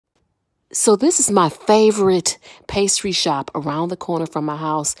So this is my favorite pastry shop around the corner from my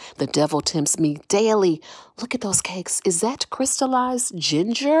house. The devil tempts me daily. Look at those cakes. Is that crystallized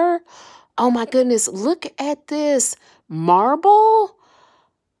ginger? Oh my goodness, look at this. Marble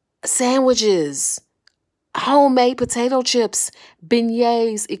sandwiches, homemade potato chips,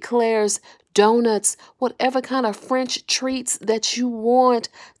 beignets, eclairs, donuts, whatever kind of French treats that you want,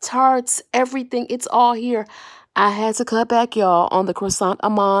 tarts, everything. It's all here. I had to cut back, y'all, on the croissant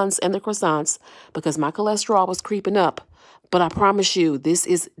amands and the croissants because my cholesterol was creeping up. But I promise you, this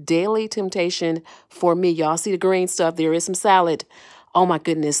is daily temptation for me. Y'all see the green stuff? There is some salad. Oh my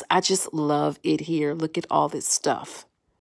goodness, I just love it here. Look at all this stuff.